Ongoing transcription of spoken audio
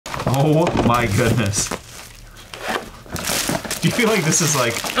Oh my goodness. Do you feel like this is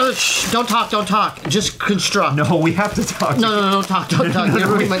like... Shh, don't talk. Just construct. No, we have to talk. No, don't talk. You can't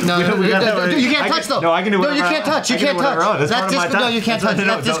touch though. No, I can do whatever. No, you can't touch. You can't touch. No, you can't touch.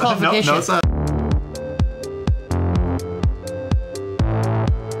 That's disqualification. No, it's not.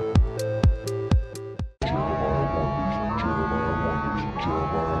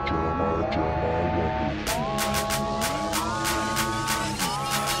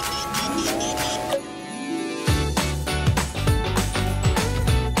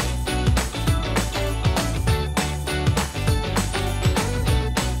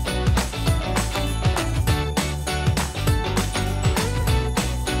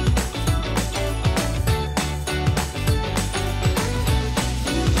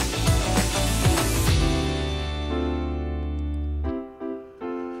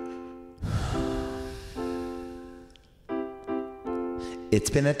 It's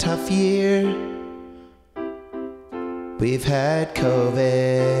been a tough year. We've had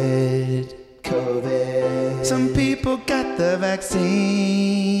COVID. Some people got the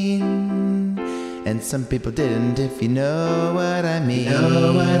vaccine, and some people didn't, if you know what I mean.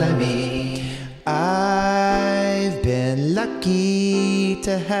 I've been lucky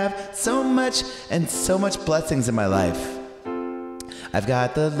to have so much blessings in my life. I've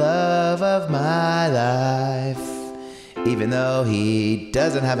got the love of my life. Even though he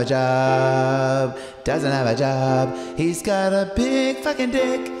doesn't have a job, he's got a big fucking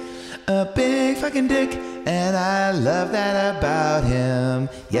dick, and I love that about him,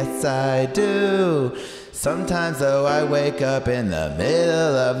 yes I do. Sometimes though I wake up in the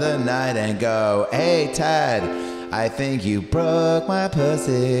middle of the night and go, hey Tad, I think you broke my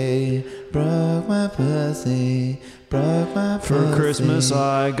pussy. For Christmas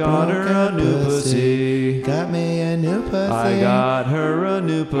I got her a new pussy. Got me a new pussy. I got her a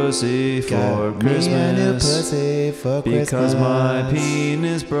new pussy for Christmas. Me a new pussy for Christmas. Because my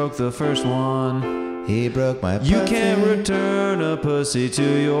penis broke the first one. He broke my pussy. You can't return a pussy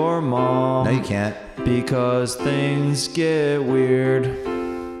to your mom. No, you can't. Because things get weird.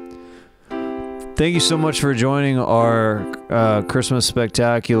 Thank you so much for joining our Christmas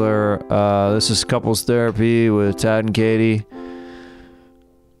spectacular. This is Couples Therapy with Tad and Katie.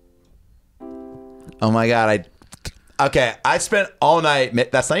 Oh my God. I spent all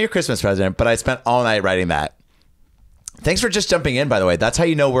night. That's not your Christmas present, but I spent all night writing that. Thanks for just jumping in, by the way. That's how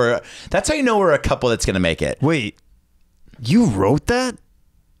you know we're a couple that's going to make it. Wait, you wrote that?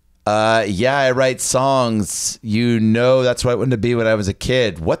 Yeah, I write songs. You know, that's what I wanted to be when I was a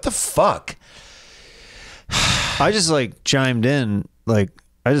kid. What the fuck? I just chimed in, I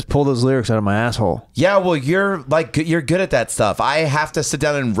just pulled those lyrics out of my asshole. Yeah, well, you're good at that stuff. I have to sit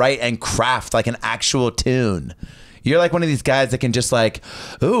down and write and craft an actual tune. You're like one of these guys that can just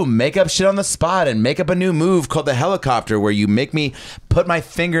make up shit on the spot and make up a new move called the helicopter, where you make me put my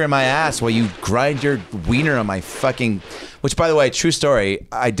finger in my ass while you grind your wiener on my fucking, which by the way, true story,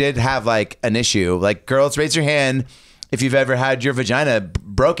 I did have an issue. Girls, raise your hand if you've ever had your vagina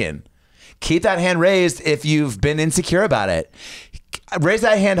broken. Keep that hand raised if you've been insecure about it. Raise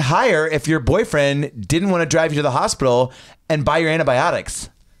that hand higher if your boyfriend didn't want to drive you to the hospital and buy your antibiotics.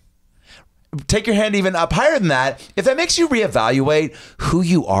 Take your hand even up higher than that if that makes you reevaluate who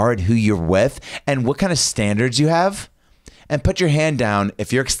you are and who you're with and what kind of standards you have. And put your hand down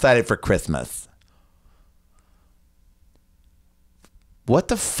if you're excited for Christmas. What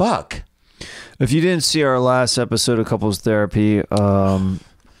the fuck? If you didn't see our last episode of Couples Therapy,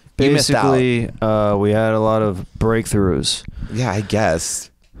 basically, we had a lot of breakthroughs. Yeah, I guess.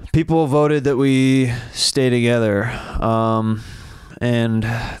 People voted that we stay together. And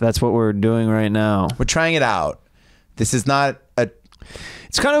that's what we're doing right now. We're trying it out. This is not a...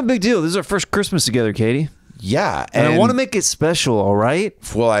 It's kind of a big deal. This is our first Christmas together, Katie. Yeah. And I want to make it special, all right?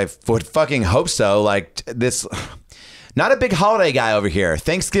 Well, I would fucking hope so. This... Not a big holiday guy over here.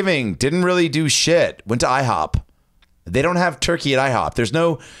 Thanksgiving, didn't really do shit. Went to IHOP. They don't have turkey at IHOP. There's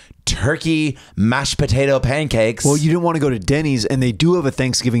no turkey mashed potato pancakes. Well, you didn't want to go to Denny's, and they do have a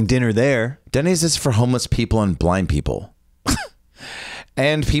Thanksgiving dinner there. Denny's is for homeless people and blind people.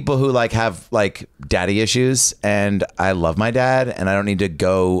 And people who have daddy issues, and I love my dad, and I don't need to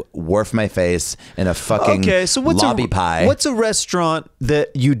go warp my face in a fucking lobby pie. What's a restaurant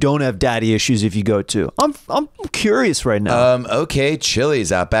that you don't have daddy issues if you go to? I'm curious right now. Okay,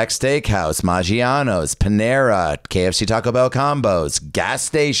 Chili's, Outback Steakhouse, Maggiano's, Panera, KFC Taco Bell combos, gas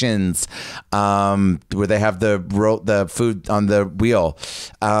stations, where they have the food on the wheel.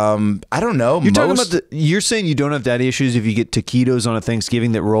 I don't know. You're saying you don't have daddy issues if you get taquitos on a Thanksgiving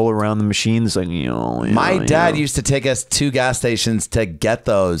Thanksgiving that roll around the machines. Like, my dad used to take us to gas stations to get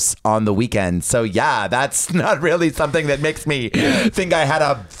those on the weekend. So yeah, that's not really something that makes me think I had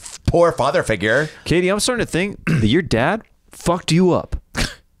a poor father figure. Katie, I'm starting to think that your dad fucked you up.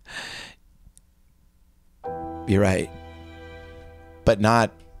 You're right. But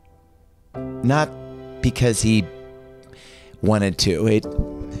not because he wanted to.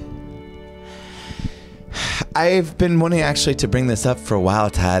 I've been wanting actually to bring this up for a while,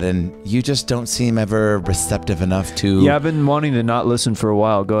 Tad, and you just don't seem ever receptive enough to... Yeah, I've been wanting to not listen for a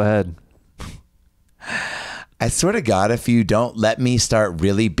while. Go ahead. I swear to God, if you don't let me start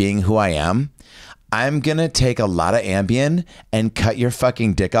really being who I am, I'm going to take a lot of Ambien and cut your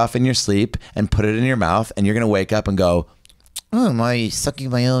fucking dick off in your sleep and put it in your mouth, and you're going to wake up and go, oh, am I sucking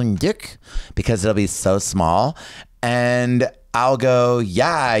my own dick? Because it'll be so small. And I'll go,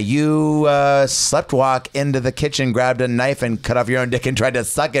 yeah, you slept walk into the kitchen, grabbed a knife and cut off your own dick and tried to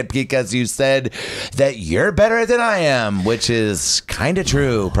suck it because you said that you're better than I am, which is kind of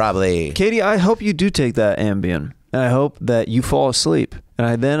true, probably. Katie, I hope you do take that Ambien. And I hope that you fall asleep.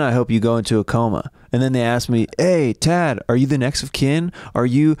 And then I hope you go into a coma. And then they ask me, hey, Tad, are you the next of kin? Are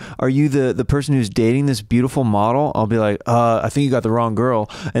you the person who's dating this beautiful model? I'll be like, I think you got the wrong girl.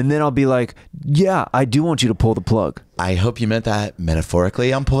 And then I'll be like, yeah, I do want you to pull the plug. I hope you meant that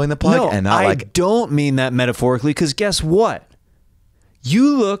metaphorically, I'm pulling the plug. No, and not I don't mean that metaphorically, because guess what?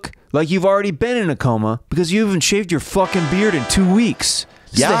 You look like you've already been in a coma because you haven't shaved your fucking beard in 2 weeks.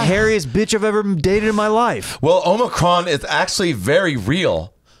 This is the hairiest bitch I've ever dated in my life. Well, Omicron is actually very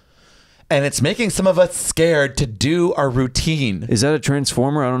real. And it's making some of us scared to do our routine. Is that a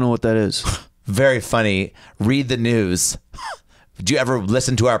transformer? I don't know what that is. Very funny. Read the news. Did you ever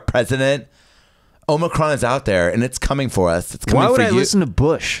listen to our president? Omicron is out there and it's coming for us. It's coming. Why would for I you. listen to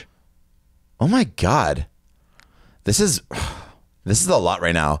Bush? Oh my God. This is a lot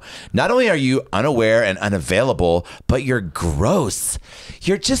right now. Not only are you unaware and unavailable, but you're gross.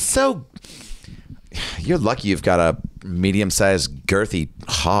 You're just so... You're lucky you've got a medium-sized girthy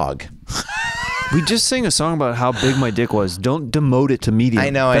hog. We just sang a song about how big my dick was. Don't demote it to medium. I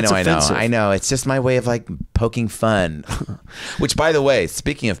know. It's just my way of like poking fun. Which, by the way,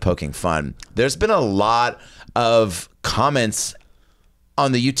 speaking of poking fun, there's been a lot of comments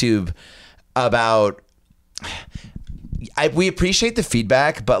on the YouTube about... we appreciate the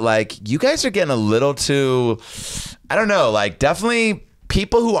feedback, but like you guys are getting a little too... I don't know, like definitely...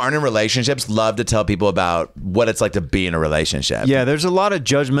 People who aren't in relationships love to tell people about what it's like to be in a relationship. Yeah, there's a lot of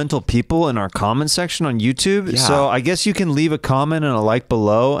judgmental people in our comment section on YouTube. Yeah. So I guess you can leave a comment and a like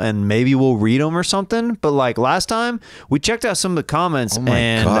below and maybe we'll read them or something. But like last time, we checked out some of the comments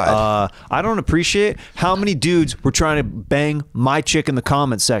and I don't appreciate how many dudes were trying to bang my chick in the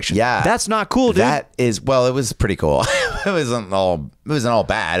comment section. Yeah. That's not cool, dude. That is, well, it was pretty cool. It wasn't all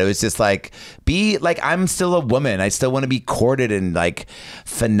bad. It was just like, I'm still a woman. I still want to be courted and like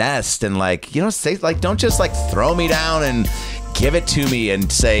finessed and like, say like, don't just like throw me down and give it to me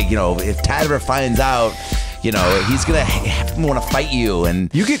and say, if Tad ever finds out, he's gonna want to fight you.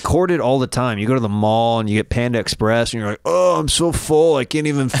 And you get courted all the time. You go to the mall and you get Panda Express and you're like, oh, I'm so full, I can't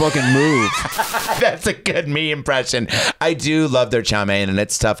even fucking move. That's a good me impression. I do love their chow mein and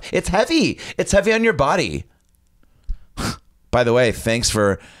it's tough. It's heavy on your body. By the way, thanks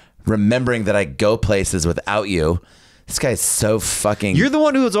for remembering that I go places without you. This guy's so fucking... You're the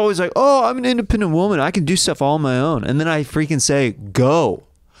one who was always like, oh, I'm an independent woman. I can do stuff all on my own. And then I freaking say, go.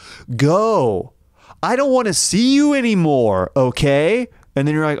 Go. I don't want to see you anymore, okay? And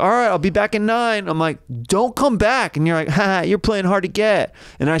then you're like, all right, I'll be back in 9. I'm like, don't come back. And you're like, ha, you're playing hard to get.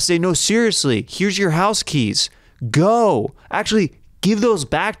 And I say, no, seriously, here's your house keys. Go. Actually, give those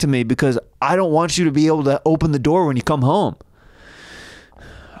back to me because I don't want you to be able to open the door when you come home.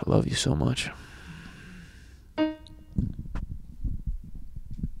 I love you so much.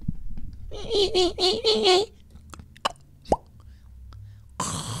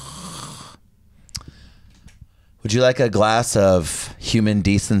 Would you like a glass of human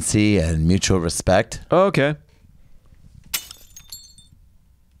decency and mutual respect? Oh, okay.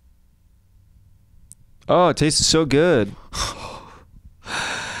 Oh, it tastes so good.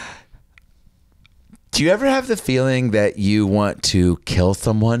 Do you ever have the feeling that you want to kill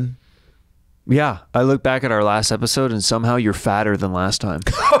someone? Yeah, I look back at our last episode and somehow you're fatter than last time.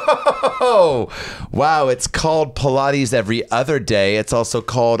 Oh, wow. It's called Pilates every other day. It's also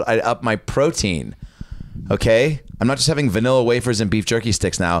called I up my protein. Okay? I'm not just having vanilla wafers and beef jerky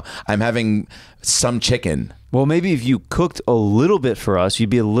sticks now. I'm having some chicken. Well, maybe if you cooked a little bit for us, you'd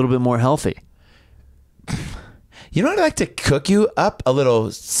be a little bit more healthy. You know what I'd like to cook you up? A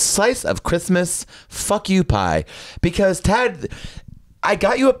little slice of Christmas fuck you pie. Because Tad, I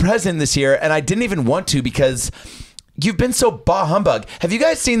got you a present this year, and I didn't even want to because you've been so bah humbug. Have you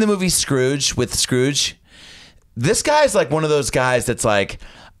guys seen the movie Scrooge with Scrooge? This guy's like one of those guys that's like,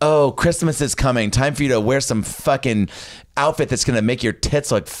 oh, Christmas is coming. Time for you to wear some fucking outfit that's going to make your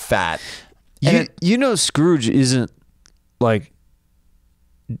tits look fat. You know Scrooge isn't like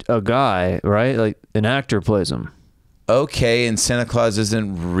a guy, right? Like an actor plays him. Okay, and Santa Claus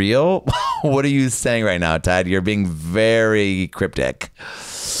isn't real? What are you saying right now, Tad? You're being very cryptic.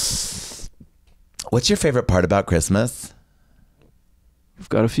 What's your favorite part about Christmas? I've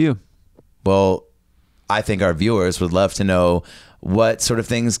got a few. Well, I think our viewers would love to know what sort of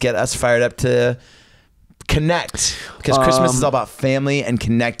things get us fired up to connect. Because Christmas is all about family and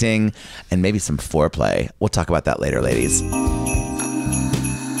connecting and maybe some foreplay. We'll talk about that later, ladies.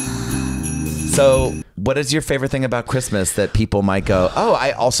 So, what is your favorite thing about Christmas that people might go, oh,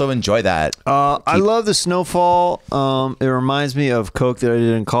 I also enjoy that? I love the snowfall. It reminds me of Coke that I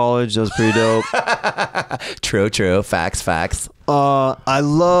did in college. That was pretty dope. True. Facts. I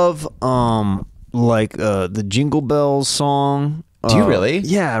love the Jingle Bells song. Do you really?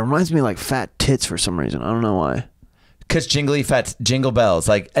 Yeah, it reminds me of like fat tits for some reason. I don't know why. Because jingle bells, jingle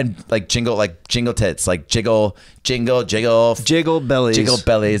tits, like jiggle bellies,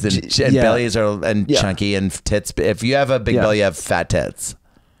 and bellies are chunky, and tits. If you have a big belly, you have fat tits.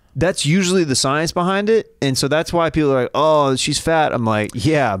 That's usually the science behind it, and so that's why people are like, "Oh, she's fat." I'm like,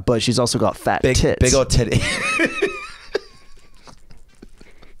 "Yeah, but she's also got fat tits, big old titty."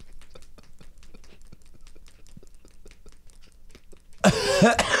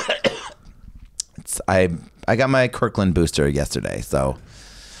 I got my Kirkland booster yesterday, so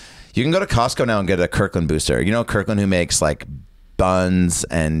you can go to Costco now and get a Kirkland booster. You know Kirkland, who makes like buns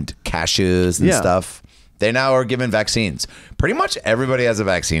and cashews and stuff. They now are giving vaccines. Pretty much everybody has a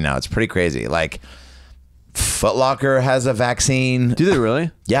vaccine now. It's pretty crazy. Like Foot Locker has a vaccine. Do they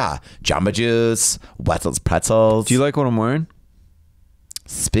really? Yeah. Jamba Juice, Wetzel's Pretzels. Do you like what I'm wearing?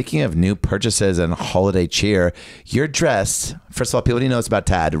 Speaking of new purchases and holiday cheer, you're dressed. First of all, people need to know about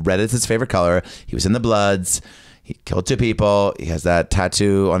Tad. Red is his favorite color. He was in the Bloods. He killed 2 people. He has that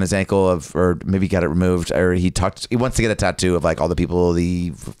tattoo on his ankle or maybe got it removed, or he wants to get a tattoo of like all the people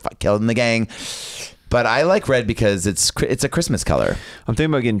he killed in the gang. But I like red because it's a Christmas color. I'm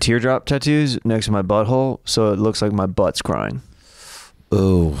thinking about getting teardrop tattoos next to my butthole, so it looks like my butt's crying.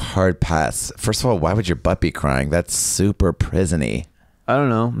 Ooh, hard pass. First of all, why would your butt be crying? That's super prison-y. I don't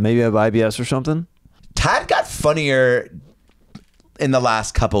know. Maybe I have IBS or something. Tad got funnier in the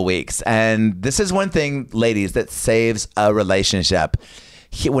last couple weeks. And this is one thing, ladies, that saves a relationship.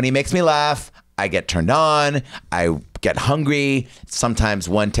 When he makes me laugh, I get turned on. I get hungry. Sometimes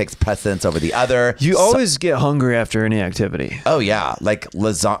one takes precedence over the other. You always get hungry after any activity. Oh, yeah. Like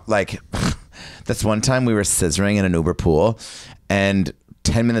lasagna. Like that's one time we were scissoring in an Uber pool. And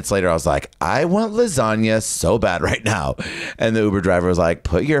 10 minutes later, I was like, I want lasagna so bad right now. And the Uber driver was like,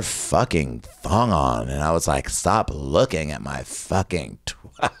 put your fucking thong on. And I was like, stop looking at my fucking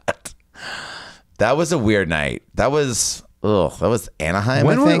twat. That was a weird night. That was Anaheim,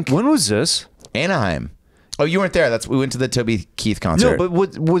 I think. When was this? Anaheim. Oh, you weren't there. We went to the Toby Keith concert. No,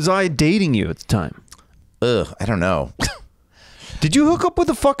 but was I dating you at the time? I don't know. Did you hook up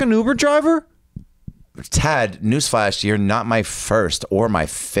with a fucking Uber driver? Tad, newsflash, you're not my first or my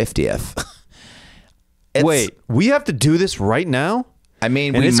 50th. Wait, we have to do this right now? I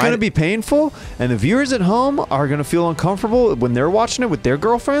mean, and it's going to be painful, and the viewers at home are going to feel uncomfortable when they're watching it with their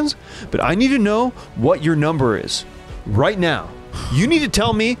girlfriends, but I need to know what your number is right now. You need to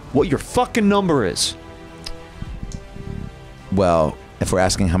tell me what your fucking number is. Well, if we're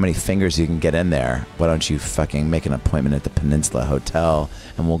asking how many fingers you can get in there, why don't you fucking make an appointment at the Peninsula Hotel,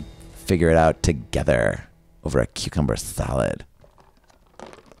 and we'll figure it out together over a cucumber salad.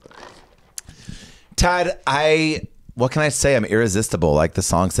 Tad, what can I say? I'm irresistible, like the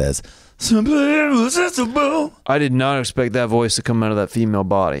song says. Simply irresistible. I did not expect that voice to come out of that female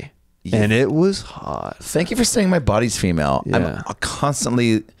body. Yeah. And it was hot. Thank you for saying my body's female. Yeah. I'm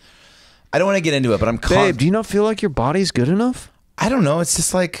constantly, I don't want to get into it, but I'm Babe, do you not feel like your body's good enough? I don't know. It's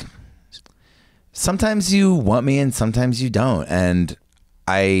just like, sometimes you want me and sometimes you don't. And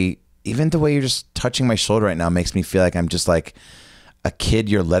even the way you're just touching my shoulder right now makes me feel like I'm just like a kid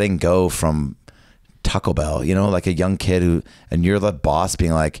you're letting go from Taco Bell, you know, like a young kid and you're the boss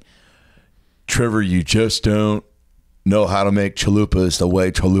being like, Trevor, you just don't know how to make chalupas the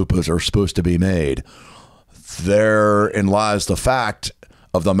way chalupas are supposed to be made. Therein lies the fact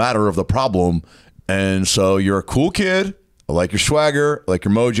of the matter of the problem. And so you're a cool kid. I like your swagger, I like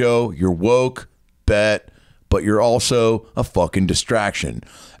your mojo, you're woke, bet, but you're also a fucking distraction.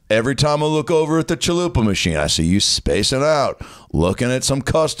 Every time I look over at the chalupa machine, I see you spacing out, looking at some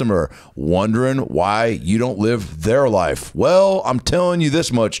customer, wondering why you don't live their life. Well, I'm telling you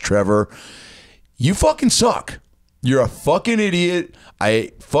this much, Trevor. You fucking suck. You're a fucking idiot.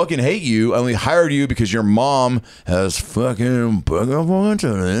 I fucking hate you. I only hired you because your mom has fucking put up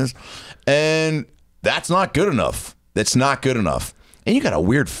onto this. And that's not good enough. That's not good enough. And you got a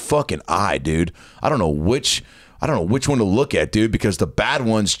weird fucking eye, dude. I don't know which one to look at, dude, because the bad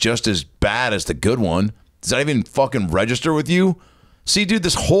one's just as bad as the good one. Does that even fucking register with you? See, dude,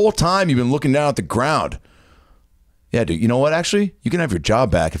 this whole time you've been looking down at the ground. Yeah, dude, you know what, actually? You can have your job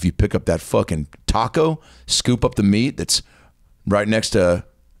back if you pick up that fucking taco, scoop up the meat that's right next to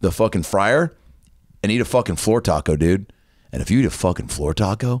the fucking fryer, and eat a fucking floor taco, dude. And if you eat a fucking floor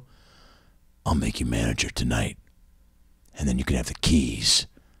taco, I'll make you manager tonight. And then you can have the keys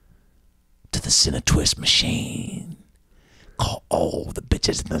to the Cine Twist machine. Call all the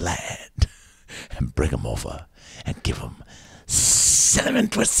bitches in the land and bring them over and give them cinnamon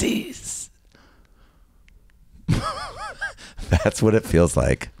twisties. That's what it feels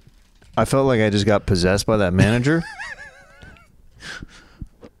like. I felt like I just got possessed by that manager.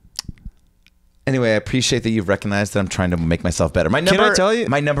 Anyway, I appreciate that you've recognized that I'm trying to make myself better. My number, Can I tell you?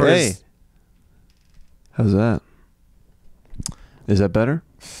 My number is... How's that? Is that better?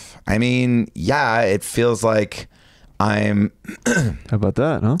 I mean, yeah, it feels like I'm... How about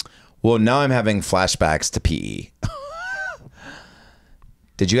that, huh? Well, now I'm having flashbacks to PE.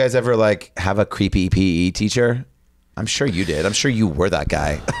 Did you guys ever like have a creepy PE teacher? I'm sure you did. I'm sure you were that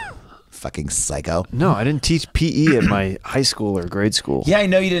guy. Fucking psycho. No, I didn't teach PE at my high school or grade school. Yeah, I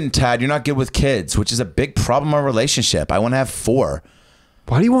know you didn't, Tad. You're not good with kids, which is a big problem in our relationship. I want to have 4.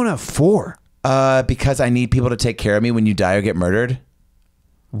 Why do you want to have 4? Because I need people to take care of me when you die or get murdered.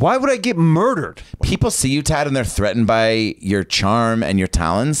 Why would I get murdered? People see you, Tad, and they're threatened by your charm and your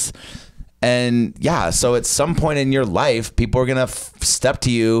talents. And yeah, so at some point in your life, people are going to step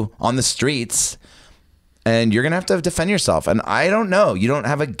to you on the streets and you're going to have defend yourself. And I don't know. You don't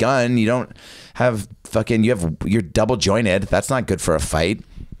have a gun. You don't have fucking, you're double jointed. That's not good for a fight.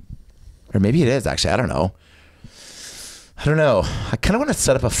 Or maybe it is, actually. I don't know. I don't know. I kind of want to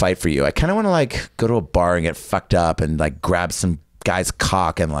set up a fight for you. I kind of want to like go to a bar and get fucked up and like grab some guy's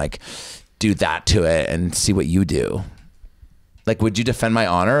cock and like do that to it and see what you do. Like, would you defend my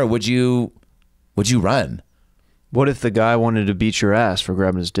honor or would you run? What if the guy wanted to beat your ass for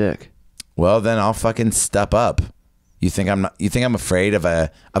grabbing his dick? Well, then I'll fucking step up. You think I'm afraid of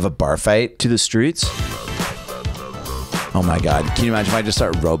a bar fight? To the streets? Oh my God. Can you imagine if I just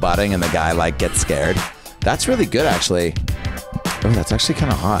start roboting and the guy like gets scared? That's really good, actually. Oh, that's actually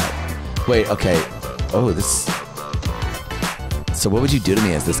kind of hot. Wait, okay. Oh, this. So what would you do to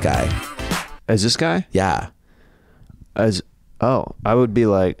me as this guy? As this guy? Yeah. I would be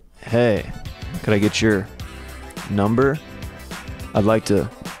like, hey, could I get your number? I'd like to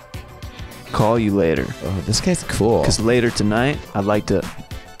call you later. Oh, this guy's cool. Because later tonight, I'd like to...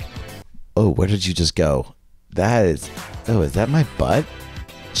 Oh, where did you just go? That is... Oh, is that my butt?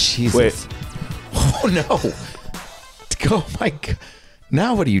 Jesus. Wait. Oh, no. Oh, my God.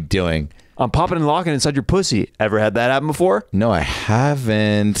 Now what are you doing? I'm popping and locking inside your pussy. Ever had that happen before? No, I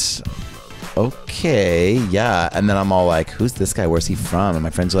haven't. Okay, yeah. And then I'm all like, who's this guy? Where's he from? And my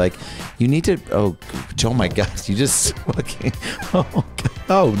friends are like, you need to... Oh my gosh, you just fucking...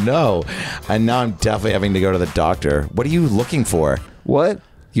 Oh, no. And now I'm definitely having to go to the doctor. What are you looking for? What?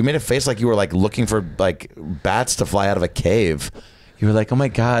 You made a face like you were like looking for like bats to fly out of a cave. You were like, oh my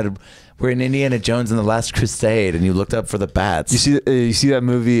God, we're in Indiana Jones and the Last Crusade. And you looked up for the bats. You see that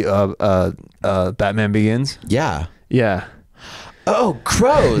movie, Batman Begins? Yeah. Yeah. Oh,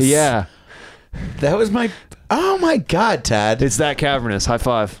 gross. Yeah. That was my... Oh my God, Tad. It's that cavernous. High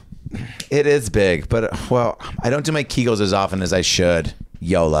five. It is big, but well, I don't do my Kegels as often as I should.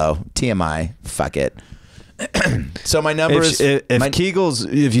 YOLO. TMI. Fuck it. So my number is... If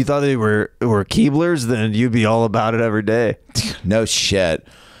Kegels, if you thought they were Keeblers, then you'd be all about it every day. No shit.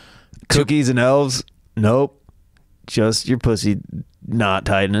 Cookies and elves? Nope. Just your pussy not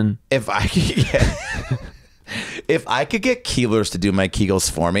tightening. If I could get Keeblers to do my Kegels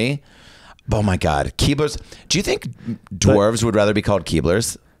for me... Oh my God, Keeblers. Do you think dwarves would rather be called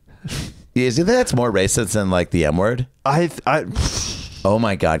Keeblers? Is it that's more racist than like the M word? Oh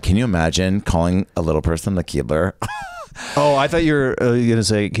my God, can you imagine calling a little person a Keebler? Oh, I thought you were gonna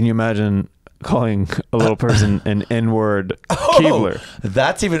say, can you imagine calling a little person an N-word Keebler?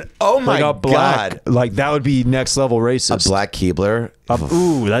 That's even. Oh my God, like that would be next level racist. A black Keebler.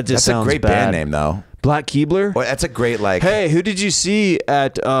 Ooh, that just sounds a great bad. band name though. Black Keebler. Well, that's a great like. Hey, who did you see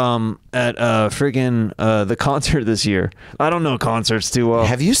at friggin' the concert this year? I don't know concerts too well.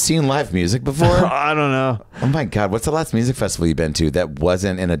 Have you seen live music before? I don't know. Oh my God, what's the last music festival you've been to that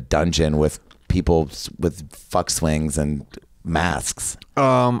wasn't in a dungeon with people with fuck swings and masks?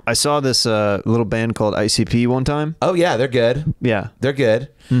 I saw this little band called ICP one time. Oh yeah, they're good. Yeah, They're good.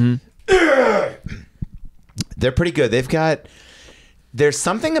 They're pretty good. There's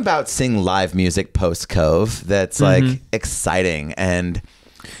something about seeing live music post Cove that's like exciting. And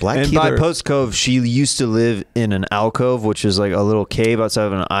Black and Keebler, by post Cove, she used to live in an alcove, which is like a little cave outside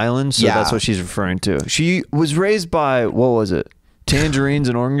of an island. So that's what she's referring to. She was raised by, what was it? Tangerines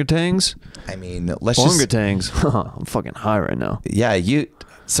and orangutans? I mean, let's orangutans. I'm fucking high right now. Yeah,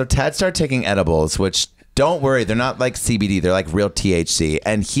 so Tad started taking edibles, which don't worry, they're not like CBD, they're like real THC.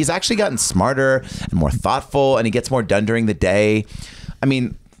 And he's actually gotten smarter and more thoughtful, and he gets more done during the day. I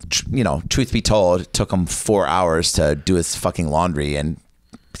mean, truth be told, it took him 4 hours to do his fucking laundry, and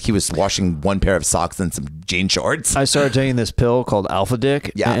he was washing one pair of socks and some jean shorts. I started taking this pill called Alpha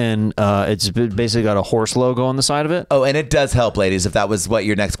Dick, and it's basically got a horse logo on the side of it. Oh, and it does help, ladies, if that was what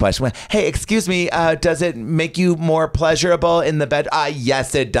your next question was. Hey, excuse me, does it make you more pleasurable in the bed?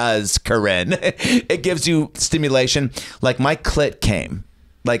 Yes, it does, Corinne. It gives you stimulation. Like my clit came.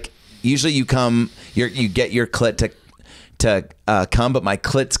 Like usually you get your clit to come, but my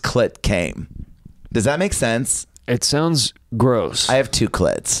clit's clit came. Does that make sense? It sounds gross. I have 2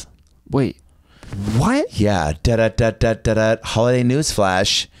 clits. Wait, what? Yeah. Holiday news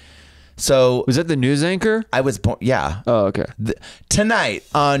flash. So was that the news anchor? I was born. Yeah. Oh, okay. Tonight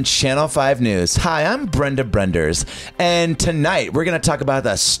on Channel 5 News. Hi, I'm Brenda Brenders, and tonight we're gonna talk about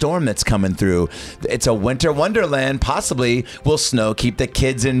the storm that's coming through. It's a winter wonderland. Possibly will snow keep the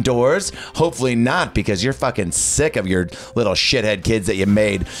kids indoors. Hopefully not, because you're fucking sick of your little shithead kids that you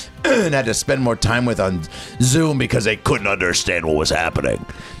made and had to spend more time with on Zoom because they couldn't understand what was happening.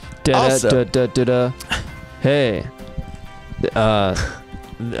 Hey.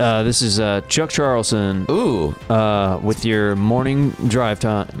 This is Chuck Charleston. Ooh. With your morning drive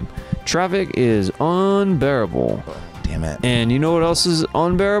time. Traffic is unbearable. Damn it. And you know what else is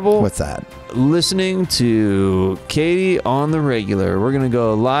unbearable? What's that? Listening to Katie on the regular. We're going to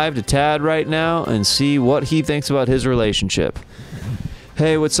go live to Tad right now and see what he thinks about his relationship.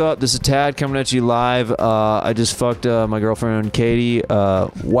 Hey, what's up? This is Tad coming at you live. I just fucked my girlfriend Katie,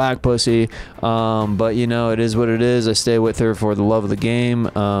 whack pussy. But you know, it is what it is. I stay with her for the love of the game,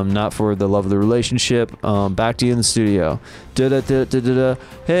 not for the love of the relationship. Back to you in the studio.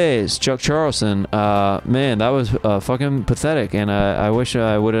 Hey, it's Chuck Charleston. Man, that was fucking pathetic, and I wish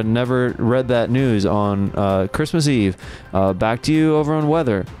I would have never read that news on Christmas Eve. Back to you over on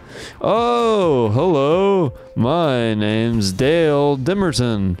weather. Oh, hello. My name's Dale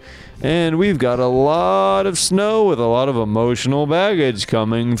Dimmerton, and we've got a lot of snow with a lot of emotional baggage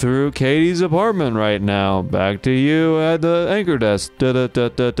coming through Katie's apartment right now. Back to you at the anchor desk.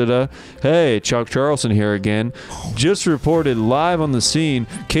 Hey, Chuck Charleston here again. Just reported live on the scene.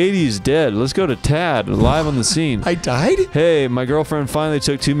 Katie's dead. Let's go to Tad live on the scene. I died? Hey, my girlfriend finally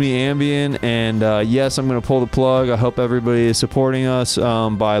took too many Ambien, and yes, I'm going to pull the plug. I hope everybody is supporting us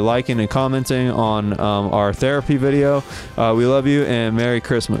by liking and commenting on our therapy video. We love you, and Merry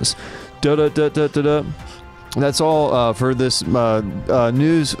Christmas. That's all for this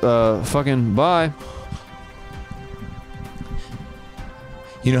news. Fucking bye.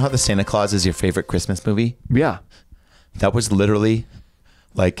 You know how the Santa Claus is your favorite Christmas movie? Yeah. That was literally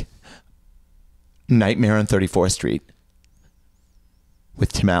like Nightmare on 34th Street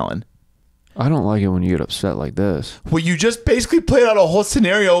with Tim Allen. I don't like it when you get upset like this. Well, you just basically played out a whole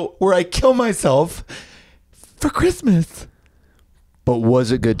scenario where I kill myself for Christmas. But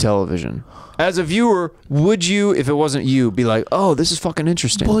was it good television? As a viewer, would you, if it wasn't you, be like, oh, this is fucking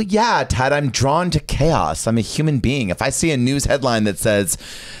interesting? Well, yeah, Tad, I'm drawn to chaos. I'm a human being. If I see a news headline that says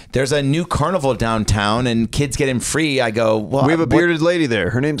there's a new carnival downtown and kids get in free, I go, well, we have a bearded lady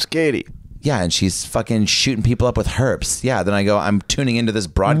there. Her name's Katie. Yeah, and she's fucking shooting people up with herps. Yeah, then I go, I'm tuning into this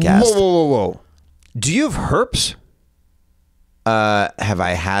broadcast. Whoa. Do you have herps? Have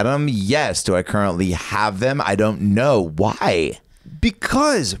I had them? Yes. Do I currently have them? I don't know. Why?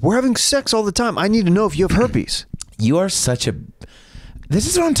 Because we're having sex all the time. I need to know if you have herpes. You are such a... This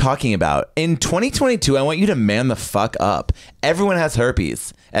is what I'm talking about. In 2022, I want you to man the fuck up. Everyone has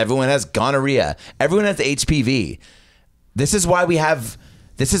herpes. Everyone has gonorrhea. Everyone has HPV. This is why we have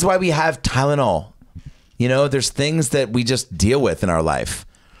Tylenol. You know, there's things that we just deal with in our life.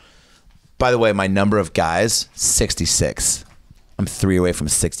 By the way, my number of guys, 66. I'm 3 away from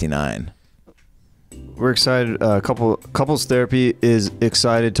 69. We're excited. Couples Therapy is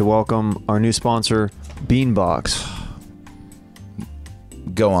excited to welcome our new sponsor, Beanbox.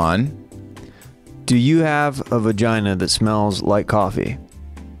 Go on. Do you have a vagina that smells like coffee?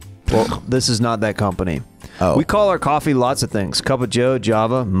 Well, this is not that company. Oh. We call our coffee lots of things. Cup of Joe,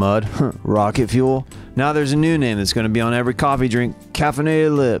 Java, Mud, Rocket Fuel. Now there's a new name that's going to be on every coffee drink.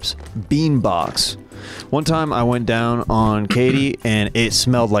 Caffeinated Lips. Beanbox. One time I went down on Katie and it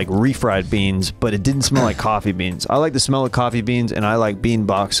smelled like refried beans, but it didn't smell like coffee beans. I like the smell of coffee beans and I like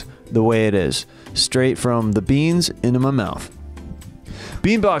Beanbox the way it is. Straight from the beans into my mouth.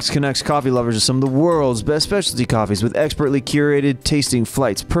 Beanbox connects coffee lovers to some of the world's best specialty coffees with expertly curated tasting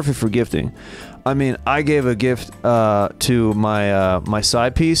flights, perfect for gifting. I mean, I gave a gift to my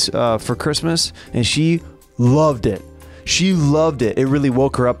side piece for Christmas, and she loved it. She loved it. It really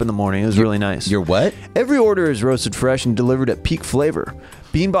woke her up in the morning. It was really nice. Your what? Every order is roasted fresh and delivered at peak flavor.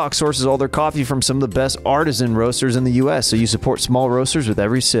 Beanbox sources all their coffee from some of the best artisan roasters in the U.S., so you support small roasters with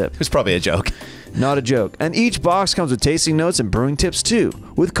every sip. It was probably a joke. Not a joke. And each box comes with tasting notes and brewing tips too,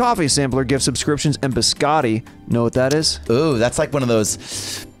 with coffee sampler gift subscriptions and biscotti. Know what that is? Ooh, that's like one of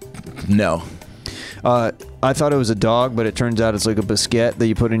those. No. I thought it was a dog, but it turns out it's like a biscuit that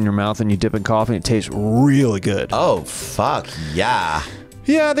you put in your mouth and you dip in coffee, and it tastes really good. Oh, fuck. Yeah.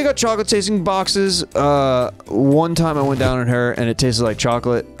 Yeah, they got chocolate tasting boxes. One time I went down on her and it tasted like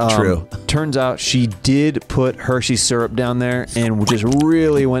chocolate. True. Turns out she did put Hershey syrup down there and just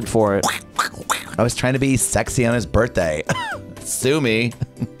really went for it. I was trying to be sexy on his birthday. Sue me.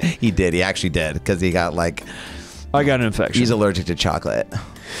 He did. He actually did, because he got like... I got an infection. He's allergic to chocolate.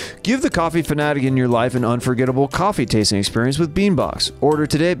 Give the coffee fanatic in your life an unforgettable coffee tasting experience with Beanbox. Order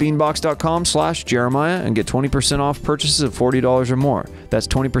today at beanbox.com/Jeremiah and get 20% off purchases of $40 or more. That's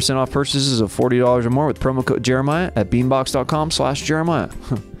 20% off purchases of $40 or more with promo code Jeremiah at beanbox.com/Jeremiah.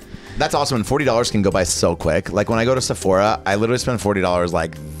 That's awesome. And $40 can go by so quick. Like when I go to Sephora, I literally spend $40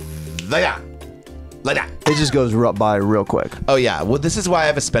 like that. Like that. It just goes by real quick. Oh, yeah. Well, this is why I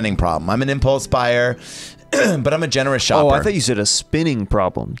have a spending problem. I'm an impulse buyer, but I'm a generous shopper. Oh, I thought you said a spinning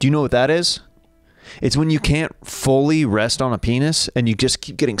problem. Do you know what that is? It's when you can't fully rest on a penis and you just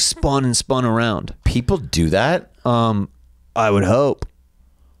keep getting spun and spun around. People do that? I would hope.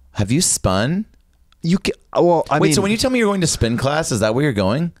 Have you spun? You can, well, I Wait, mean, so when you tell me you're going to spin class, is that where you're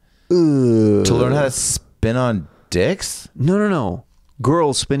going? To learn how to spin on dicks? No.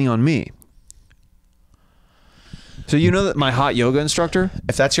 Girls spinning on me. So you know that my hot yoga instructor?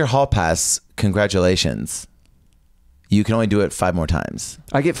 If that's your hall pass, congratulations. You can only do it 5 more times.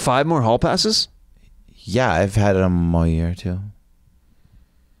 I get 5 more hall passes? Yeah, I've had them all year too.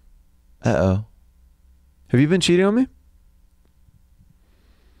 Uh-oh. Have you been cheating on me?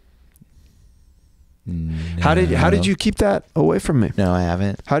 No. How did you keep that away from me? No, I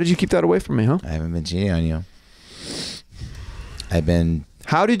haven't. How did you keep that away from me, huh? I haven't been cheating on you. I've been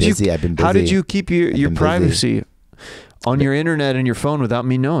busy. I've been busy. How did you keep your privacy on your internet and your phone without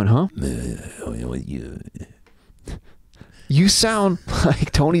me knowing, huh? You sound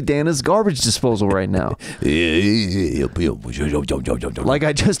like Tony Dana's garbage disposal right now. Like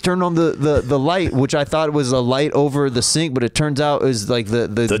I just turned on the light, which I thought was a light over the sink, but it turns out is like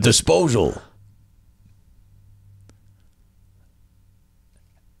the disposal.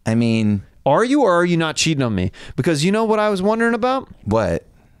 I mean, are you or are you not cheating on me? Because you know what I was wondering about? What?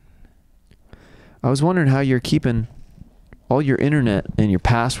 I was wondering how you're keeping all your internet and your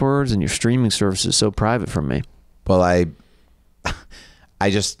passwords and your streaming services so private from me. Well, I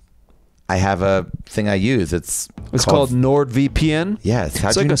have a thing I use. It's called NordVPN. Yes.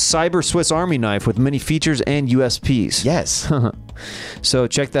 It's like a cyber Swiss Army knife with many features and USPs. Yes. So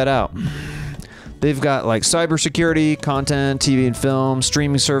check that out. They've got like cybersecurity, content, TV and film,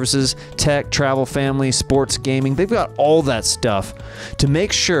 streaming services, tech, travel, family, sports, gaming. They've got all that stuff to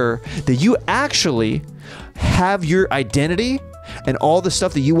make sure that you actually have your identity and all the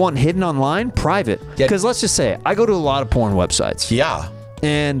stuff that you want hidden online private. Because let's just say, I go to a lot of porn websites. Yeah.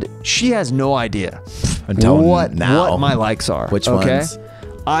 And she has no idea what my likes are. Which ones?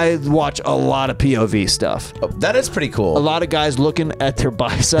 I watch a lot of POV stuff. Oh, that is pretty cool. A lot of guys looking at their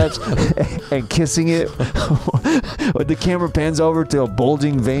biceps and kissing it. When the camera pans over to a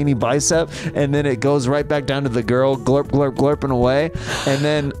bulging, veiny bicep, and then it goes right back down to the girl glurping away, and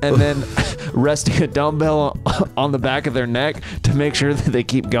then resting a dumbbell on the back of their neck to make sure that they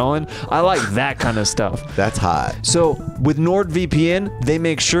keep going. I like that kind of stuff. That's hot. So with NordVPN, they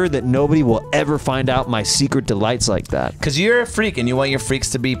make sure that nobody will ever find out my secret delights like that. Because you're a freak and you want your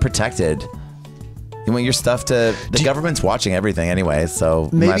freaks to be protected. You want your stuff to... The government's watching everything anyway, so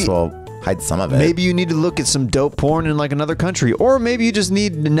might as well hide some of it. Maybe you need to look at some dope porn in like another country, or maybe you just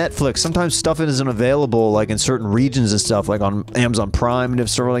need Netflix. Sometimes stuff isn't available like in certain regions and stuff, like on Amazon Prime and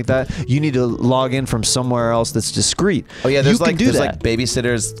stuff like that. You need to log in from somewhere else that's discreet. Oh yeah, there's like that.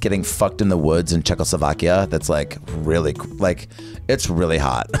 babysitters getting fucked in the woods in Czechoslovakia. That's like really like it's really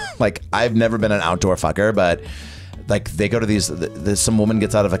hot. Like I've never been an outdoor fucker, but like they go to these. Some woman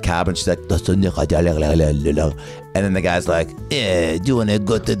gets out of a cab and she's like, and then the guy's like, do you want to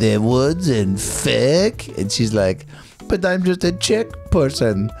go to the woods and fuck? And she's like, but I'm just a Czech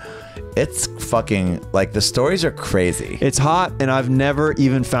person. It's fucking like the stories are crazy. It's hot, and I've never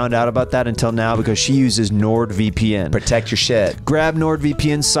even found out about that until now because she uses NordVPN. Protect your shit. Grab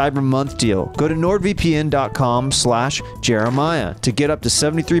NordVPN's Cyber Month deal. Go to nordvpn.com/Jeremiah to get up to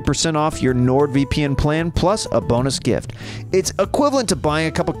 73% off your NordVPN plan plus a bonus gift. It's equivalent to buying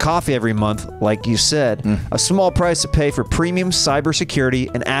a cup of coffee every month, like you said. A small price to pay for premium cybersecurity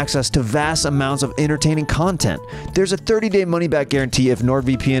and access to vast amounts of entertaining content. There's a 30-day money-back guarantee if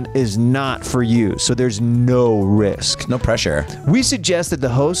NordVPN is not for you, so there's no risk. No pressure. We suggest that the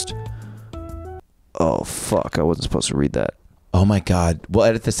host... Oh, fuck. I wasn't supposed to read that. Oh, my God. We'll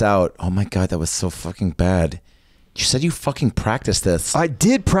edit this out. Oh, my God. That was so fucking bad. You said you fucking practiced this. I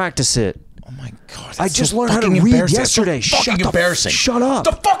did practice it. Oh, my God. I just learned how to read yesterday. Fucking embarrassing. Shut up.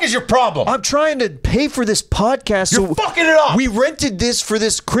 What the fuck is your problem? I'm trying to pay for this podcast. You're fucking it up. We rented this for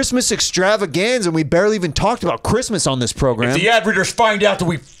this Christmas extravaganza, and we barely even talked about Christmas on this program. If the ad readers find out that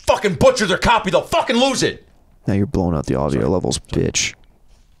we fucking butchered their copy, they'll fucking lose it. Now you're blowing out the audio levels, bitch.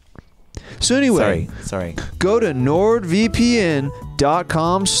 So anyway, sorry. Go to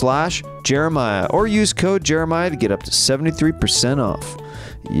nordvpn.com/Jeremiah or use code Jeremiah to get up to 73% off.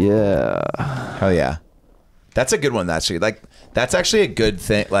 Yeah. Hell yeah. That's a good one, actually. Like, that's actually a good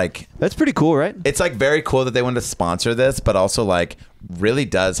thing. Like, that's pretty cool, right? It's like very cool that they wanted to sponsor this, but also like really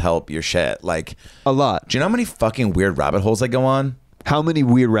does help your shit. Like a lot. Do you know how many fucking weird rabbit holes I go on? How many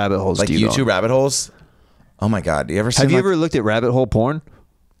weird rabbit holes like do you go on? YouTube rabbit holes? Oh my God. Do you ever seen Have you ever looked at rabbit hole porn?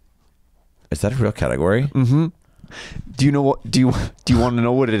 Is that a real category? Mm-hmm. Do you know what? Do you want to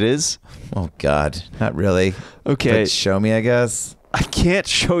know what it is? Oh God, not really. Okay, but show me, I guess. I can't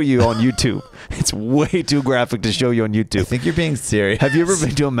show you on YouTube. It's way too graphic to show you on YouTube. I think you're being serious. Have you ever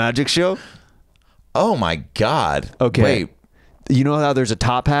been to a magic show? Oh my God. Okay. Wait. You know how there's a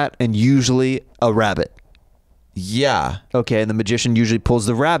top hat and usually a rabbit? Yeah. Okay, and the magician usually pulls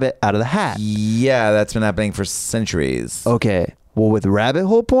the rabbit out of the hat. Yeah, that's been happening for centuries. Okay. Well, with rabbit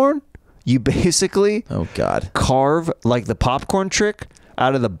hole porn, you basically carve like the popcorn trick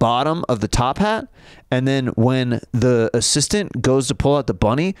out of the bottom of the top hat, and then when the assistant goes to pull out the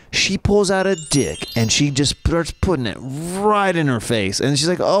bunny, she pulls out a dick and she just starts putting it right in her face, and she's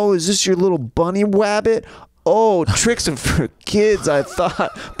like, "Oh, is this your little bunny wabbit? Oh, tricks are for kids, I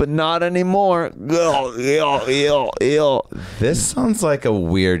thought, but not anymore." This sounds like a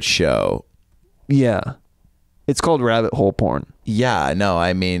weird show. Yeah, it's called rabbit hole porn. Yeah, no,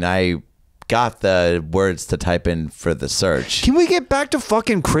 I mean, I got the words to type in for the search. Can we get back to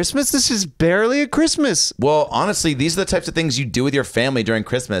fucking Christmas? This is barely a Christmas. Well, honestly, these are the types of things you do with your family during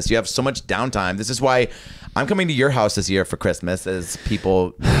Christmas. You have so much downtime. This is why I'm coming to your house this year for Christmas, as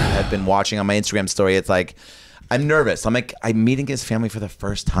people have been watching on my Instagram story. It's like, I'm nervous. I'm meeting his family for the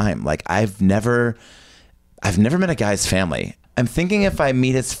first time. Like, I've never met a guy's family. I'm thinking if I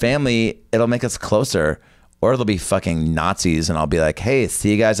meet his family, it'll make us closer. Or they'll be fucking Nazis, and I'll be like, "Hey, see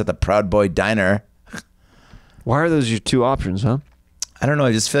you guys at the Proud Boy Diner." Why are those your two options, huh? I don't know.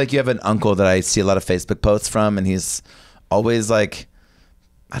 I just feel like you have an uncle that I see a lot of Facebook posts from, and he's always like,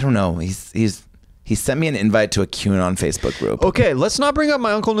 I don't know. He sent me an invite to a QAnon Facebook group. Okay, let's not bring up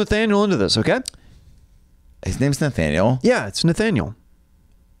my Uncle Nathaniel into this, okay? His name's Nathaniel? Yeah, it's Nathaniel.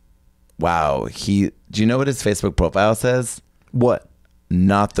 Wow. Do you know what his Facebook profile says? What?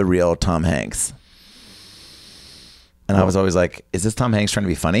 Not the real Tom Hanks. And I was always like, is this Tom Hanks trying to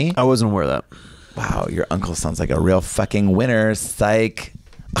be funny? I wasn't aware of that. Wow, your uncle sounds like a real fucking winner. Psych.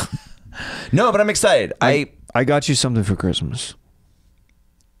 No, but I'm excited. I got you something for Christmas.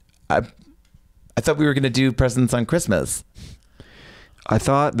 I thought we were going to do presents on Christmas. I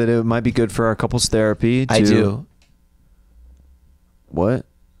thought that it might be good for our couples therapy. I do. What?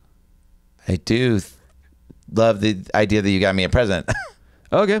 I do love the idea that you got me a present.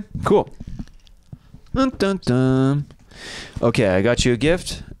 Okay, cool. Dun, dun, dun. Okay, I got you a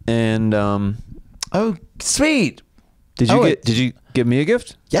gift, and oh, sweet. Did you give me a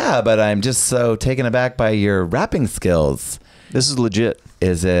gift? Yeah, but I'm just so taken aback by your rapping skills. This is legit.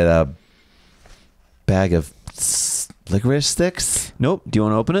 Is it a bag of licorice sticks? Nope. Do you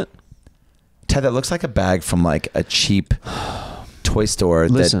want to open it? Ted, that looks like a bag from like a cheap toy store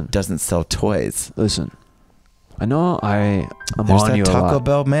Listen. that doesn't sell toys. Listen, I know I'm There's on that you a Taco lot.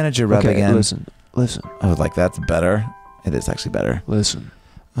 Bell manager rep Okay, again. listen. I was like, that's better. It is actually better. Listen.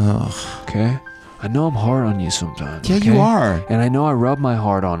 Oh. Okay? I know I'm hard on you sometimes. Yeah, okay? you are. And I know I rub my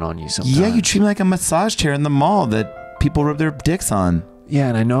heart on you sometimes. Yeah, you treat me like a massage chair in the mall that people rub their dicks on. Yeah,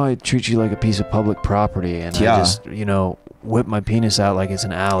 and I know I treat you like a piece of public property, and I just, whip my penis out like it's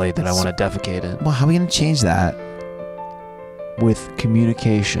an alley that I want to defecate in. Well, how are we going to change that? With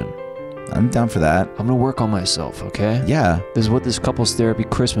communication. I'm down for that. I'm going to work on myself, okay? Yeah. This is what this couples therapy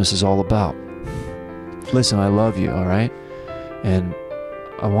Christmas is all about. Listen, I love you, all right? And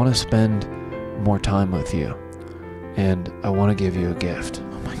I want to spend more time with you. And I want to give you a gift.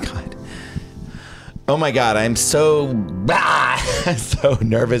 Oh my God. Oh my God, I'm so so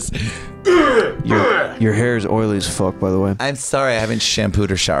nervous. Your hair is oily as fuck, by the way. I'm sorry, I haven't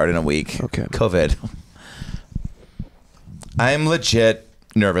shampooed or showered in a week. Okay. COVID. I'm legit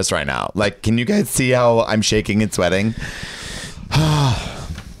nervous right now. Like, can you guys see how I'm shaking and sweating?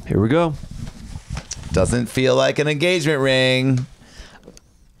 Here we go. Doesn't feel like an engagement ring.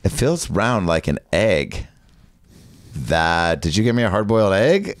 It feels round like an egg. Did you give me a hard-boiled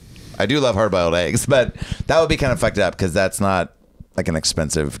egg? I do love hard-boiled eggs, but that would be kind of fucked up because that's not like an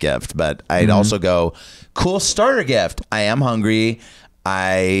expensive gift. But I'd also go, cool starter gift. I am hungry.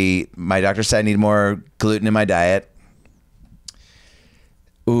 My doctor said I need more gluten in my diet.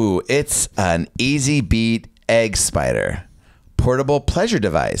 Ooh, it's an Easy Beat egg spider. Portable pleasure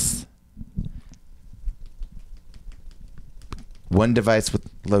device. One device with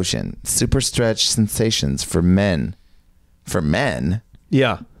lotion. Super stretch sensations for men. For men?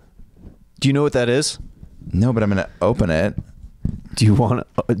 Yeah. Do you know what that is? No, but I'm gonna open it. Do you want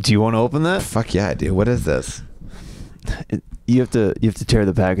to open that? Fuck yeah, I do. What is this? You have to tear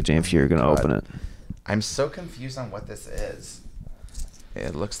the packaging if you're gonna open it. I'm so confused on what this is.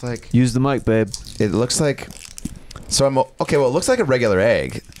 It looks like. Use the mic, babe. It looks like. So I'm okay. Well, it looks like a regular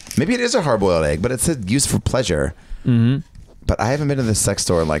egg. Maybe it is a hard-boiled egg, but it said used for pleasure. Mm-hmm. But I haven't been to the sex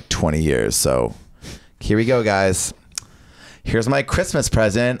store in like 20 years, so here we go, guys. Here's my Christmas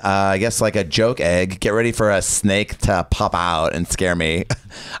present. I guess like a joke egg. Get ready for a snake to pop out and scare me.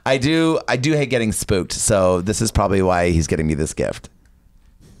 I do hate getting spooked, so this is probably why he's getting me this gift.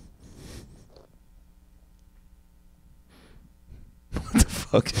 What the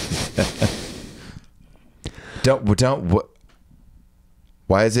fuck? Don't.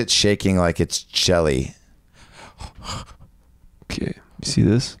 Why is it shaking like it's jelly? Okay, you see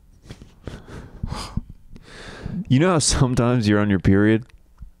this? You know how sometimes you're on your period?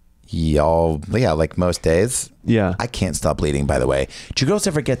 Y'all, yeah, like most days. Yeah. I can't stop bleeding, by the way. Do you girls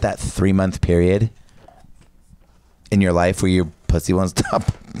ever get that 3-month period in your life where your pussy won't stop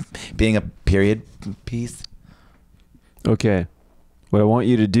being a period piece? Okay. What I want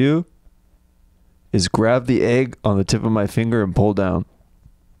you to do is grab the egg on the tip of my finger and pull down.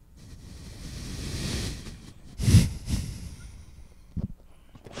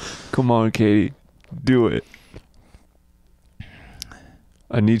 Come on, Katie. Do it.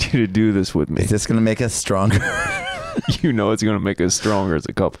 I need you to do this with me. Is this going to make us stronger? You know it's going to make us stronger as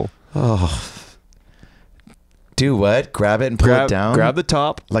a couple. Oh. Do what? Grab it and pull it down? Grab the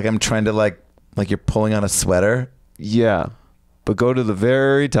top. Like I'm trying to like you're pulling on a sweater? Yeah. But go to the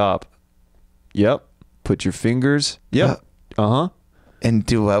very top. Yep. Put your fingers. Yep. Uh-huh. And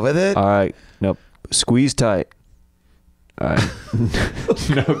do what with it? All right. Nope. Squeeze tight. All right.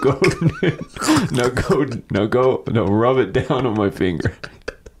 No, rub it down on my finger.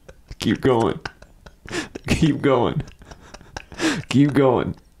 Keep going. Keep going. Keep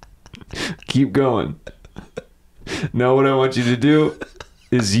going. Keep going. Now what I want you to do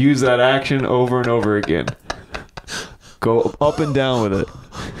is use that action over and over again. Go up and down with it.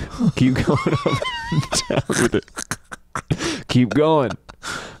 Keep going up and down with it. Keep going.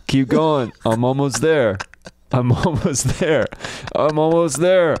 Keep going. I'm almost there. I'm almost there. I'm almost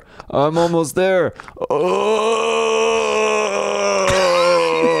there. I'm almost there. Oh,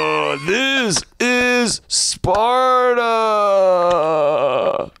 this is Sparta.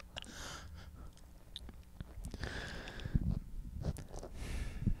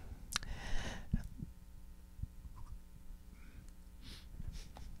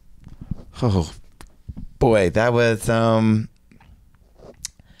 Oh, boy, that was,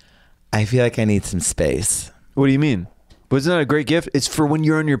 I feel like I need some space. What do you mean? Wasn't that a great gift? It's for when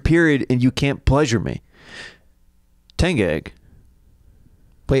you're on your period and you can't pleasure me. Tenga egg.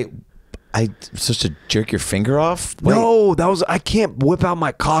 Wait, I'm supposed to jerk your finger off? Wait. No, I can't whip out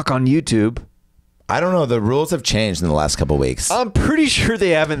my cock on YouTube. I don't know. The rules have changed in the last couple weeks. I'm pretty sure they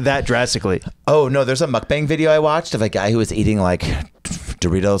haven't that drastically. Oh, no. There's a mukbang video I watched of a guy who was eating like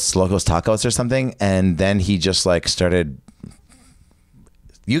Doritos Locos Tacos or something. And then he just like started.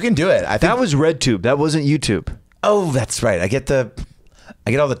 You can do it. I think that was RedTube. That wasn't YouTube. Oh, that's right. I get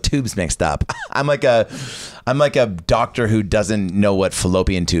all the tubes mixed up. I'm like a doctor who doesn't know what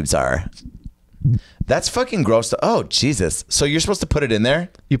fallopian tubes are. That's fucking gross. Oh, Jesus. So you're supposed to put it in there?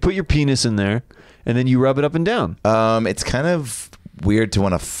 You put your penis in there, and then you rub it up and down. It's kind of weird to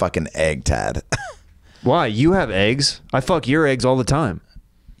want to fuck an egg, Tad. Why? You have eggs. I fuck your eggs all the time.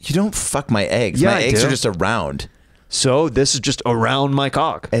 You don't fuck my eggs. Yeah, my eggs are just around. So this is just around my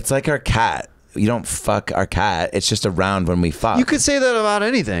cock. It's like our cat. You don't fuck our cat. It's just around when we fuck. You could say that about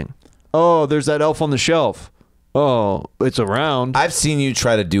anything. Oh, there's that elf on the shelf. Oh, it's around. I've seen you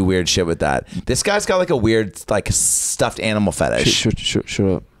try to do weird shit with that. This guy's got like a weird, like stuffed animal fetish.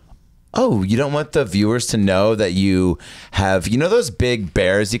 Shut up. Oh, you don't want the viewers to know that you have, you know, those big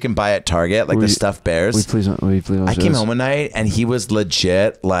bears you can buy at Target, like the stuffed bears. I came home one night and he was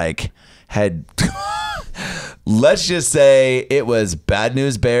legit like had. Let's just say it was Bad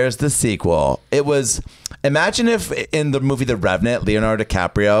News Bears, the sequel. It was, imagine if in the movie The Revenant, Leonardo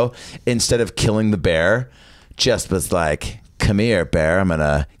DiCaprio, instead of killing the bear, just was like, come here, bear. I'm going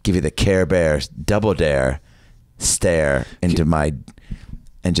to give you the Care Bear double dare stare into my,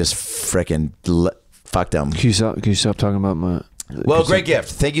 and just freaking fucked him. Can you stop talking about my... Well, great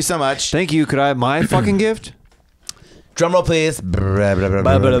gift. Thank you so much. Thank you. Could I have my fucking gift? Drum roll, please. So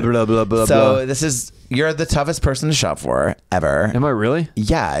this is, you're the toughest person to shop for ever. Am I really?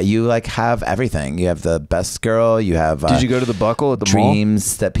 Yeah, you like have everything. You have the best girl. You have. Did you go to the Buckle at the mall?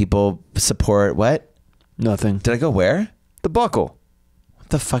 Dreams that people support. What? Nothing. Did I go where? The Buckle. What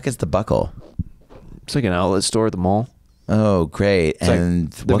the fuck is the Buckle? It's like an outlet store at the mall. Oh, great! It's and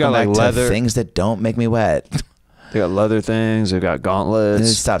like, they've got like leather things that don't make me wet. They got leather things. They've got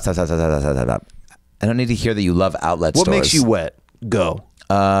gauntlets. Stop. I don't need to hear that you love outlet stores. What makes you wet? Go.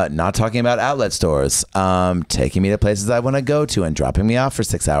 Not talking about outlet stores. Taking me to places I want to go to and dropping me off for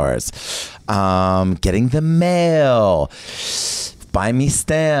 6 hours. Getting the mail. Buying me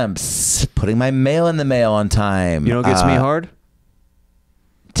stamps. Putting my mail in the mail on time. You know what gets me hard?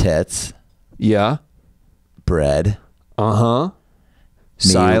 Tits. Yeah. Bread. Uh-huh.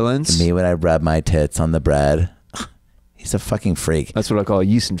 Silence. Me when I rub my tits on the bread. He's a fucking freak. That's what I call a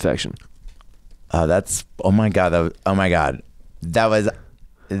yeast infection. Oh, that's, oh my God. That was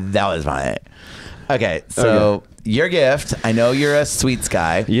funny. Okay, so your gift, I know you're a sweets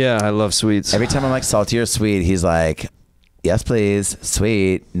guy. Yeah, I love sweets. Every time I'm like, salty or sweet, he's like, yes, please,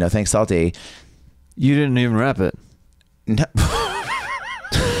 sweet, no thanks, salty. You didn't even wrap it. No.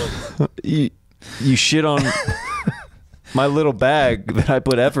 You shit on my little bag that I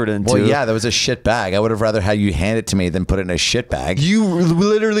put effort into. Well, yeah, that was a shit bag. I would have rather had you hand it to me than put it in a shit bag. You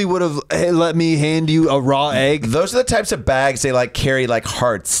literally would have let me hand you a raw egg. Those are the types of bags they like carry like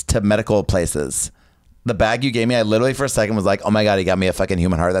hearts to medical places. The bag you gave me, I literally for a second was like, oh my God, he got me a fucking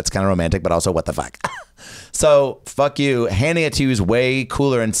human heart. That's kind of romantic, but also what the fuck? So fuck you. Handing it to you is way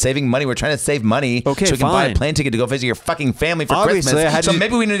cooler and saving money. We're trying to save money so we can buy a plane ticket to go visit your fucking family for Christmas. So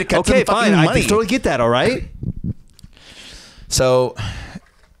maybe we need to cut some fucking money. I can totally get that, all right? So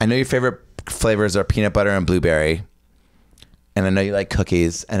I know your favorite flavors are peanut butter and blueberry. And I know you like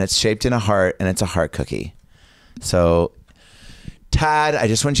cookies. And it's shaped in a heart, and it's a heart cookie. So Tad, I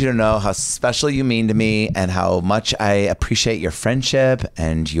just want you to know how special you mean to me and how much I appreciate your friendship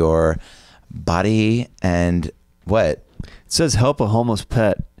and your body and what? It says help a homeless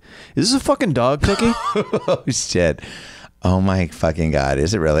pet. Is this a fucking dog cookie? Oh, shit. Oh, my fucking God.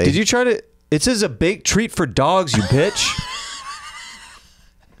 Is it really? Did you try to? It says a baked treat for dogs, you bitch.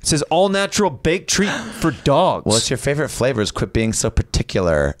 It says all natural baked treat for dogs. Well, it's your favorite flavors. Quit being so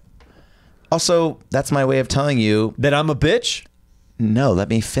particular. Also, that's my way of telling you that I'm a bitch. No, let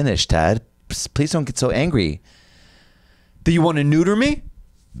me finish, Tad. Please don't get so angry. Do you want to neuter me?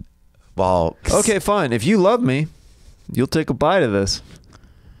 Well, okay, fine. If you love me, you'll take a bite of this.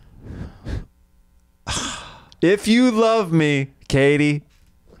 If you love me, Katie,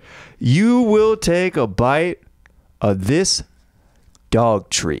 you will take a bite of this dog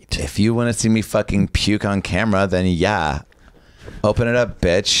treat. If you want to see me fucking puke on camera, then yeah. Open it up,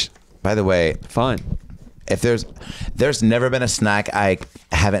 bitch. By the way, fine. If there's never been a snack I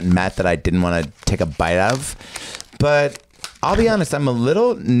haven't met that I didn't want to take a bite of. But I'll be honest, I'm a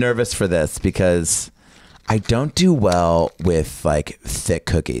little nervous for this because I don't do well with like thick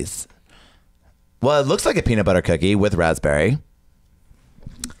cookies. Well, it looks like a peanut butter cookie with raspberry.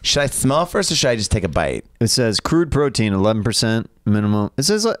 Should I smell it first or should I just take a bite? It says crude protein 11%, minimum. It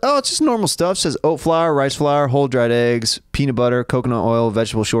says, like, oh, it's just normal stuff. It says oat flour, rice flour, whole dried eggs, peanut butter, coconut oil,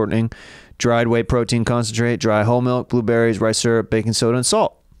 vegetable shortening, dried whey protein concentrate, dry whole milk, blueberries, rice syrup, baking soda, and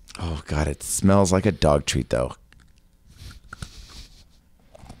salt. Oh, God, it smells like a dog treat, though.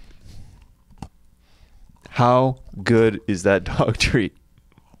 How good is that dog treat?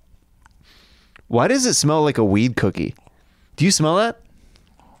 Why does it smell like a weed cookie? Do you smell that?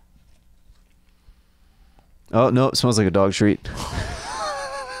 Oh, no, it smells like a dog treat.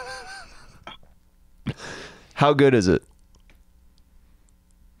 How good is it?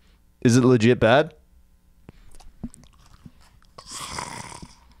 Is it legit bad?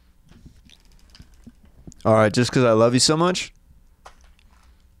 All right, just because I love you so much,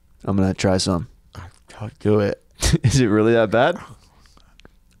 I'm going to try some. Don't do it. Is it really that bad?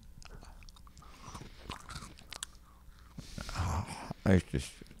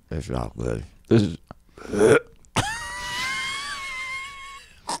 It's not good. This is...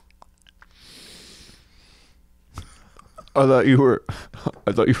 I thought you were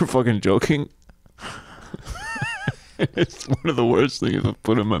fucking joking. It's one of the worst things I've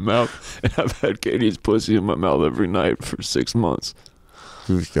put in my mouth, and I've had Katie's pussy in my mouth every night for 6 months.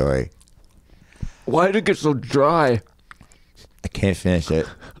 True story. Why did it get so dry? I can't finish it.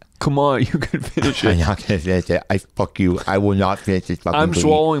 Come on, you can finish I'm it. not gonna finish it. I fuck you. I will not finish this fucking I'm cookie.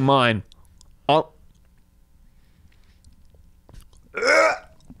 swallowing mine.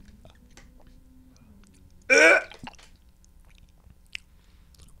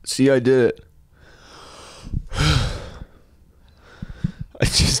 See, I did it. I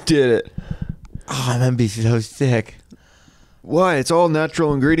just did it. Oh, I'm gonna be so sick. Why? It's all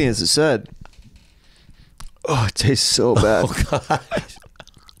natural ingredients, it said. Oh, it tastes so bad. Oh, God.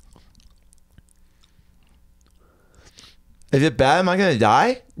 Is it bad? Am I gonna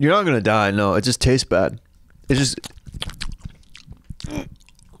die? You're not going to die, no. It just tastes bad. It just...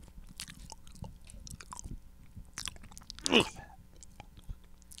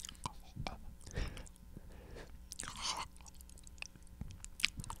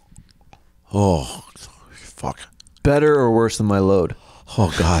 Oh, fuck. Better or worse than my load?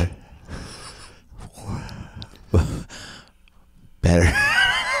 Oh, God. Better.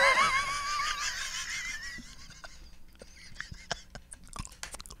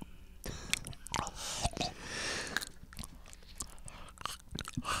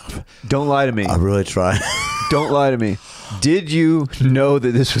 Don't lie to me. I'm really trying. Don't lie to me. Did you know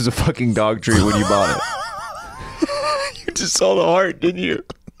that this was a fucking dog treat when you bought it? You just saw the heart, didn't you?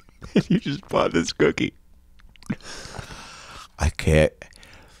 You just bought this cookie. I can't.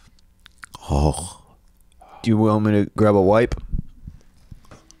 Oh. Do you want me to grab a wipe?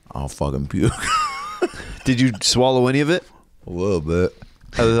 I'll fucking puke. Did you swallow any of it? A little bit.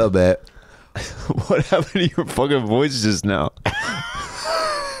 A little bit. What happened to your fucking voice just now?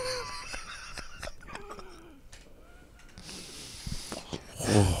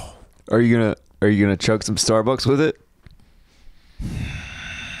 Are you gonna chug some Starbucks with it?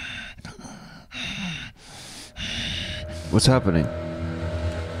 What's happening?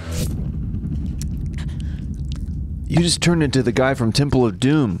 You just turned into the guy from Temple of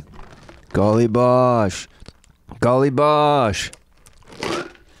Doom. Golly bosh. Golly bosh.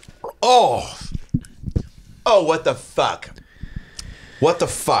 Oh. Oh, what the fuck? What the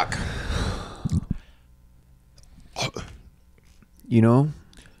fuck? You know,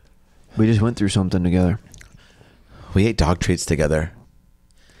 we just went through something together. We ate dog treats together.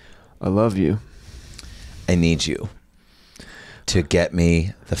 I love you. I need you to get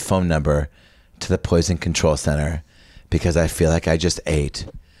me the phone number to the poison control center because I feel like I just ate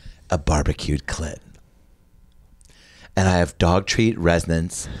a barbecued clit. And I have dog treat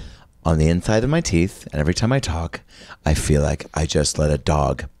resonance on the inside of my teeth. And every time I talk, I feel like I just let a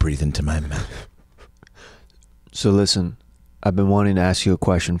dog breathe into my mouth. So listen, I've been wanting to ask you a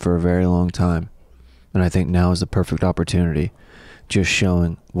question for a very long time. And I think now is the perfect opportunity. Just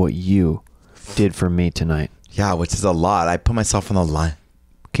showing what you did for me tonight. Yeah, which is a lot. I put myself on the line.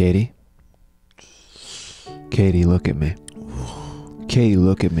 Katie? Katie, look at me. Katie,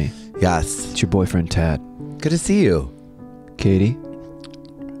 look at me. Yes. It's your boyfriend, Tad. Good to see you. Katie?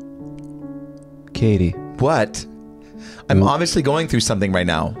 Katie? What? I'm obviously going through something right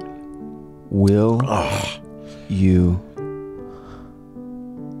now. Will you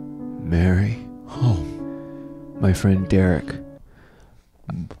marry my friend Derek?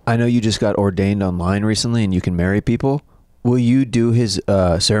 I know you just got ordained online recently and you can marry people. Will you do his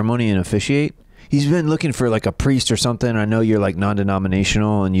ceremony and officiate? He's been looking for like a priest or something. I know you're like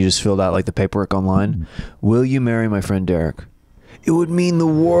non-denominational and you just filled out like the paperwork online. Will you marry my friend Derek? It would mean the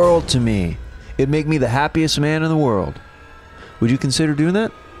world to me. It'd make me the happiest man in the world. Would you consider doing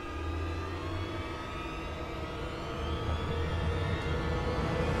that?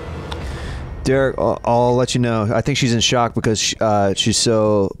 Derek, I'll let you know. I think she's in shock because she's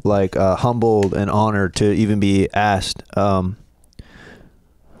so like humbled and honored to even be asked. This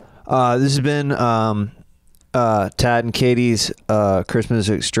has been Tad and Katie's Christmas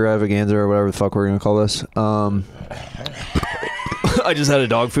extravaganza or whatever the fuck we're gonna call this. I just had a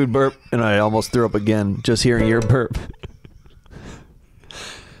dog food burp and I almost threw up again just hearing your burp.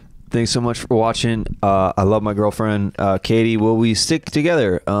 Thanks so much for watching. I love my girlfriend. Katie, will we stick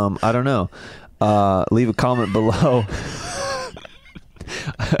together? I don't know. Leave a comment below.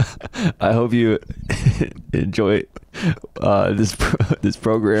 I hope you enjoy this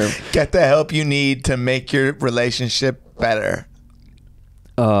program. Get the help you need to make your relationship better.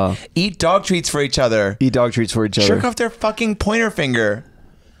 Eat dog treats for each other. Eat dog treats for each other. Jerk off their fucking pointer finger.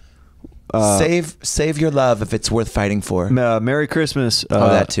 Save your love if it's worth fighting for. Merry Christmas.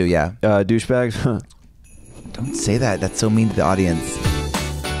 That too, yeah. Douchebags. Don't say that. That's so mean to the audience.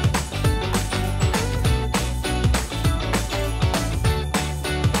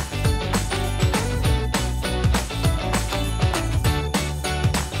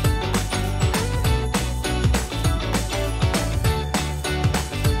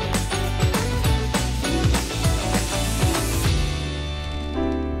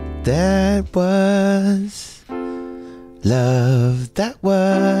 That was love. That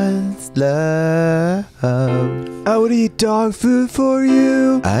was love. I would eat dog food for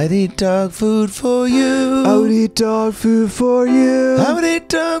you. I'd eat dog food for you. I would eat dog food for you. I would eat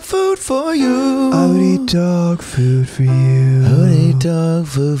dog food for you. I would eat dog food for you. I would eat dog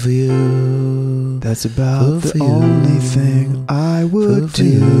food for you. That's about the only thing I would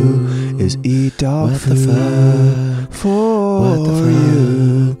do is eat dog food for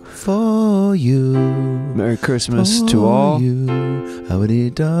you. For you. Merry Christmas to all. I would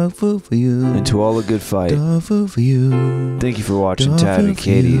eat dog food for you. And to all a good fight. Dog food for you. Thank you for watching Tad and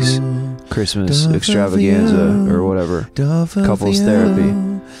Katie's Christmas extravaganza or whatever. Couples therapy.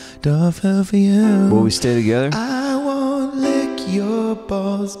 Dog food for you. Will we stay together? I won't lick your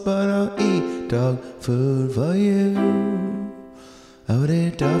balls, but I'll eat dog food for you. I would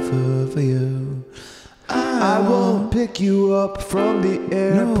eat dog food for you. I won't pick you up from the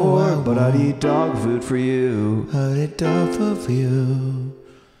airport, but I'd eat dog food for you. I'd eat dog food for you.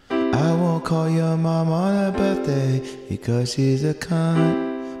 I won't call your mom on her birthday because she's a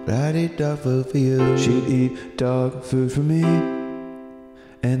cunt, but I'd eat dog food for you. She'd eat dog food for me.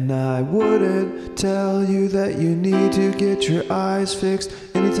 And I wouldn't tell you that you need to get your eyes fixed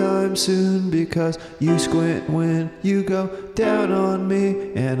anytime soon, because you squint when you go down on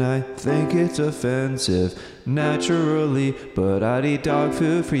me, and I think it's offensive naturally, but I'd eat dog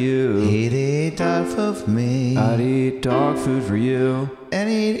food for you. He'd eat dog food for me. I'd eat dog food for you. And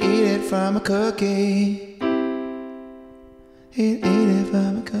he'd eat it from a cookie. He'd eat it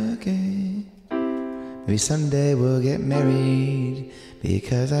from a cookie. Maybe someday we'll get married,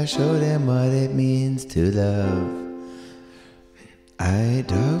 because I showed him what it means to love. I ate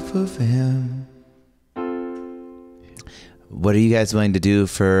dog food for him. What are you guys willing to do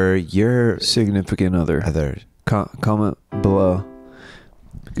for your significant other? Comment below.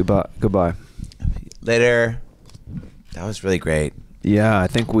 Goodbye. Later. That was really great. Yeah, I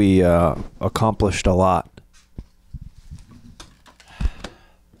think we accomplished a lot.